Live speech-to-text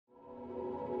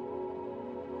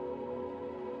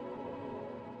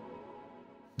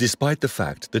Despite the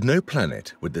fact that no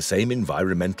planet with the same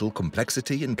environmental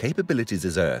complexity and capabilities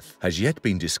as Earth has yet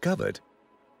been discovered,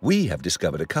 we have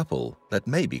discovered a couple that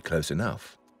may be close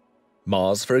enough.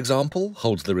 Mars, for example,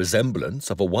 holds the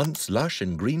resemblance of a once lush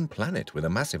and green planet with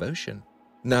a massive ocean.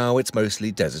 Now it's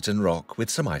mostly desert and rock with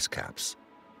some ice caps.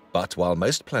 But while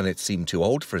most planets seem too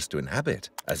old for us to inhabit,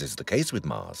 as is the case with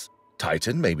Mars,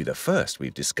 Titan may be the first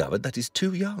we've discovered that is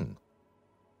too young.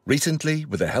 Recently,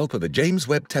 with the help of the James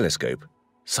Webb Telescope,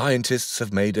 scientists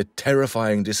have made a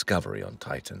terrifying discovery on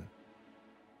Titan.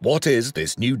 What is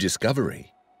this new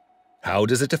discovery? How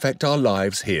does it affect our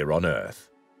lives here on Earth?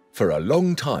 For a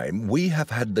long time, we have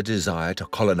had the desire to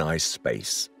colonize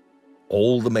space.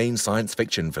 All the main science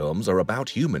fiction films are about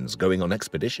humans going on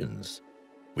expeditions.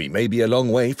 We may be a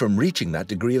long way from reaching that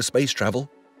degree of space travel,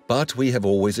 but we have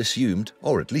always assumed,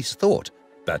 or at least thought,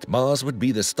 that Mars would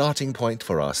be the starting point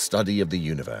for our study of the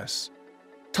universe.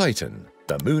 Titan,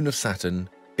 the moon of Saturn,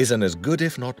 is an as good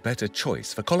if not better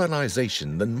choice for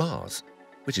colonization than Mars,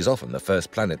 which is often the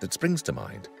first planet that springs to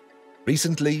mind.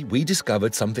 Recently, we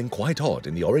discovered something quite odd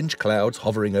in the orange clouds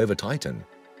hovering over Titan.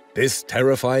 This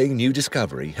terrifying new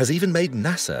discovery has even made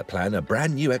NASA plan a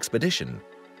brand new expedition,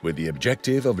 with the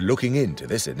objective of looking into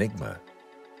this enigma.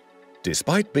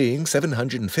 Despite being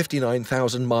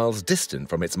 759,000 miles distant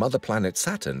from its mother planet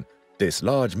Saturn, this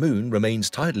large moon remains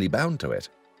tidally bound to it.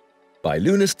 By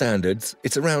lunar standards,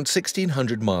 it's around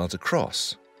 1,600 miles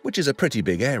across, which is a pretty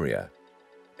big area.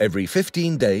 Every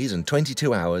 15 days and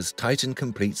 22 hours, Titan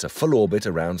completes a full orbit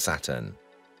around Saturn.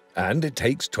 And it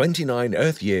takes 29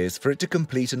 Earth years for it to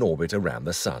complete an orbit around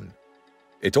the Sun.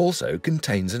 It also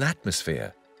contains an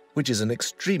atmosphere, which is an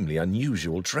extremely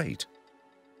unusual trait.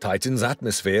 Titan's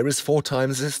atmosphere is 4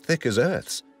 times as thick as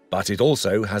Earth's, but it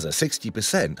also has a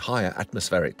 60% higher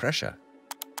atmospheric pressure.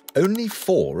 Only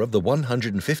 4 of the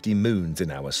 150 moons in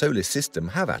our solar system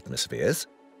have atmospheres,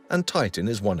 and Titan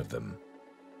is one of them.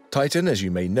 Titan, as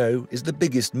you may know, is the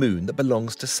biggest moon that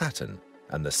belongs to Saturn,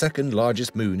 and the second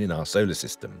largest moon in our solar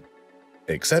system.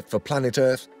 Except for planet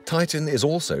Earth, Titan is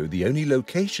also the only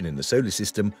location in the solar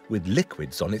system with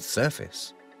liquids on its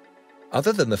surface.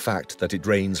 Other than the fact that it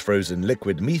rains frozen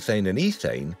liquid methane and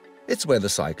ethane, its weather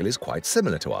cycle is quite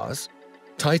similar to ours.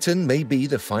 Titan may be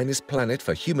the finest planet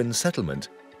for human settlement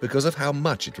because of how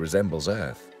much it resembles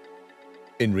Earth.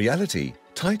 In reality,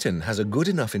 Titan has a good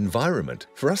enough environment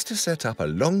for us to set up a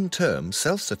long-term,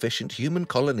 self-sufficient human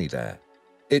colony there.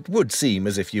 It would seem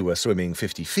as if you were swimming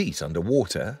 50 feet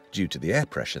underwater due to the air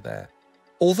pressure there.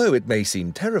 Although it may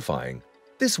seem terrifying,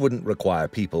 this wouldn't require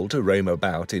people to roam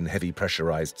about in heavy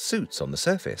pressurized suits on the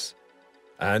surface.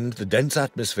 And the dense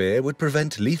atmosphere would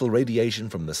prevent lethal radiation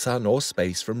from the sun or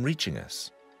space from reaching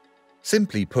us.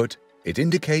 Simply put, it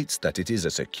indicates that it is a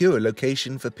secure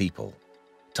location for people.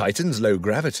 Titan's low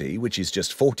gravity, which is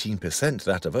just 14%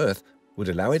 that of Earth, would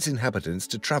allow its inhabitants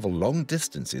to travel long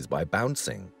distances by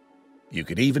bouncing. You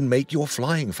could even make your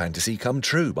flying fantasy come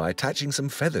true by attaching some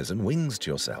feathers and wings to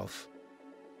yourself.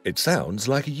 It sounds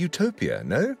like a utopia,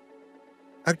 no?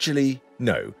 Actually,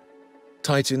 no.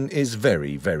 Titan is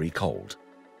very, very cold.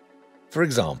 For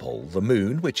example, the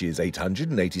Moon, which is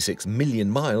 886 million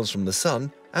miles from the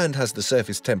Sun and has the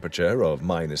surface temperature of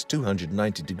minus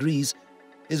 290 degrees,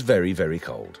 is very, very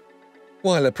cold.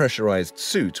 While a pressurized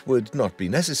suit would not be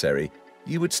necessary,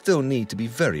 you would still need to be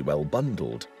very well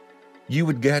bundled. You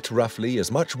would get roughly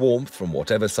as much warmth from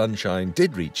whatever sunshine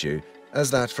did reach you as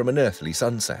that from an earthly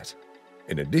sunset.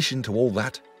 In addition to all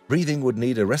that, breathing would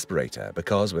need a respirator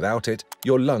because without it,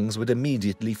 your lungs would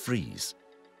immediately freeze.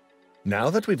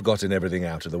 Now that we've gotten everything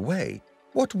out of the way,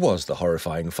 what was the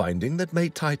horrifying finding that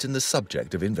made Titan the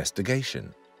subject of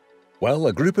investigation? Well,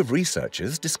 a group of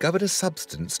researchers discovered a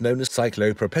substance known as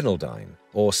cyclopropanolidine,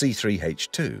 or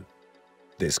C3H2.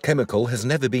 This chemical has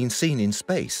never been seen in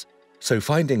space, so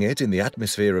finding it in the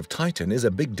atmosphere of Titan is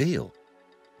a big deal.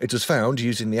 It was found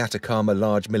using the Atacama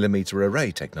Large Millimeter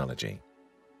Array technology.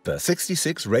 The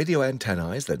 66 radio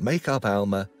antennae that make up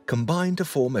ALMA combine to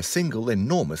form a single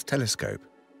enormous telescope.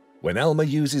 When ALMA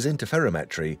uses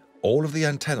interferometry, all of the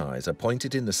antennae are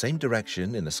pointed in the same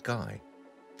direction in the sky.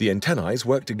 The antennae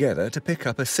work together to pick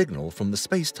up a signal from the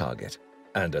space target,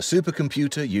 and a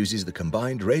supercomputer uses the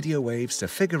combined radio waves to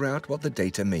figure out what the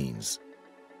data means.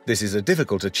 This is a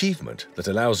difficult achievement that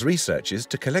allows researchers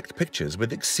to collect pictures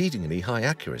with exceedingly high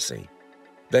accuracy.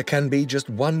 There can be just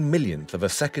 1/1,000,000th of a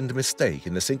second mistake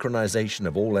in the synchronization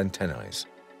of all antennae.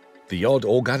 The odd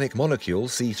organic molecule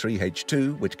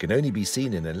C3H2, which can only be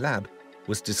seen in a lab,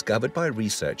 was discovered by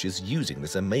researchers using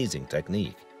this amazing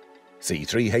technique.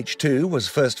 C3H2 was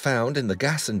first found in the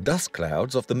gas and dust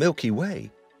clouds of the Milky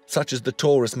Way, such as the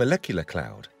Taurus molecular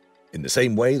cloud. In the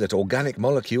same way that organic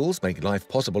molecules make life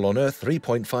possible on Earth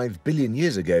 3.5 billion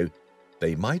years ago,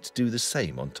 they might do the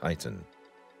same on Titan.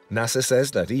 NASA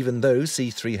says that even though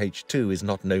C3H2 is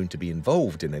not known to be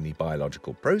involved in any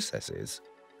biological processes,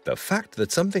 the fact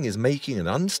that something is making an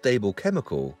unstable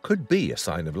chemical could be a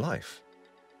sign of life.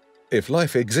 If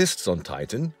life exists on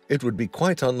Titan, it would be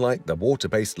quite unlike the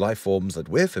water-based life forms that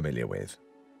we're familiar with.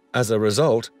 As a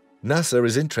result, NASA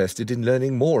is interested in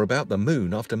learning more about the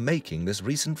Moon after making this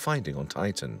recent finding on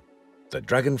Titan. The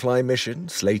Dragonfly mission,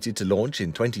 slated to launch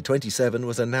in 2027,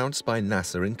 was announced by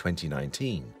NASA in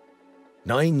 2019.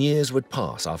 9 years would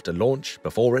pass after launch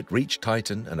before it reached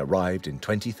Titan and arrived in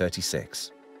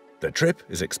 2036. The trip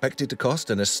is expected to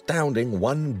cost an astounding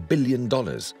 $1 billion,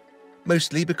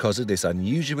 mostly because of this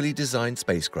unusually designed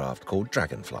spacecraft called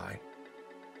Dragonfly.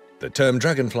 The term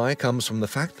Dragonfly comes from the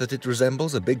fact that it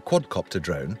resembles a big quadcopter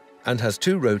drone and has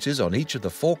 2 rotors on each of the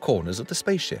 4 corners of the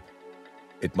spaceship.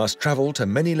 It must travel to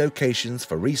many locations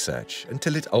for research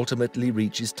until it ultimately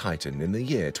reaches Titan in the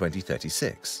year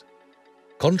 2036.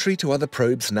 Contrary to other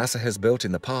probes NASA has built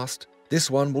in the past, this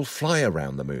one will fly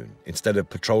around the Moon instead of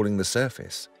patrolling the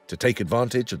surface to take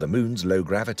advantage of the Moon's low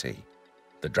gravity.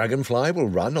 The Dragonfly will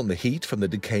run on the heat from the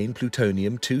decaying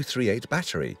plutonium-238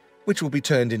 battery, which will be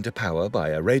turned into power by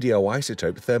a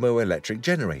radioisotope thermoelectric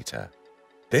generator.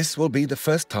 This will be the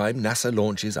first time NASA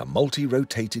launches a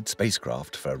multi-rotated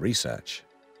spacecraft for research.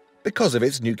 Because of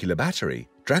its nuclear battery,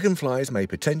 Dragonflies may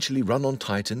potentially run on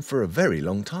Titan for a very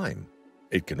long time.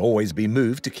 It can always be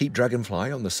moved to keep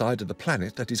Dragonfly on the side of the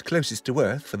planet that is closest to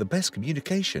Earth for the best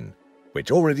communication,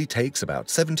 which already takes about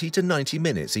 70 to 90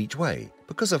 minutes each way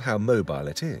because of how mobile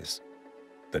it is.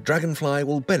 The Dragonfly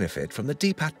will benefit from the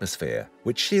deep atmosphere,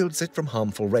 which shields it from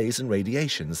harmful rays and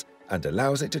radiations and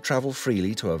allows it to travel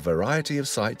freely to a variety of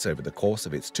sites over the course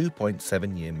of its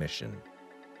 2.7-year mission.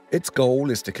 Its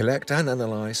goal is to collect and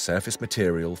analyze surface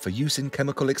material for use in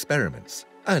chemical experiments,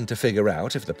 and to figure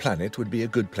out if the planet would be a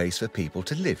good place for people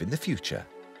to live in the future.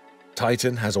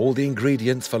 Titan has all the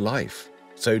ingredients for life,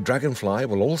 so Dragonfly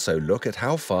will also look at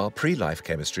how far pre-life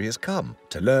chemistry has come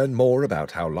to learn more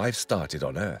about how life started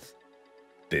on Earth.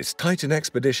 This Titan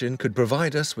expedition could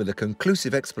provide us with a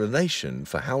conclusive explanation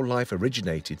for how life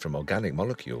originated from organic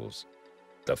molecules.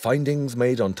 The findings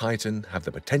made on Titan have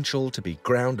the potential to be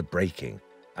groundbreaking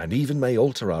and even may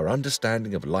alter our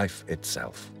understanding of life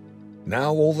itself.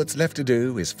 Now all that's left to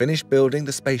do is finish building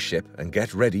the spaceship and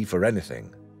get ready for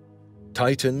anything.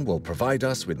 Titan will provide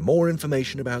us with more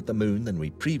information about the Moon than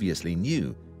we previously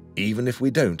knew, even if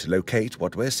we don't locate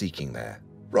what we're seeking there.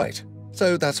 Right,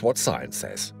 so that's what science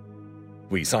says.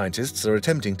 We scientists are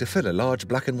attempting to fill a large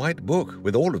black and white book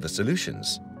with all of the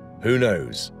solutions. Who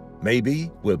knows?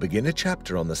 Maybe we'll begin a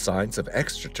chapter on the science of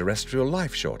extraterrestrial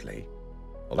life shortly.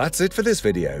 Well, that's it for this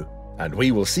video, and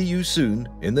we will see you soon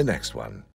in the next one.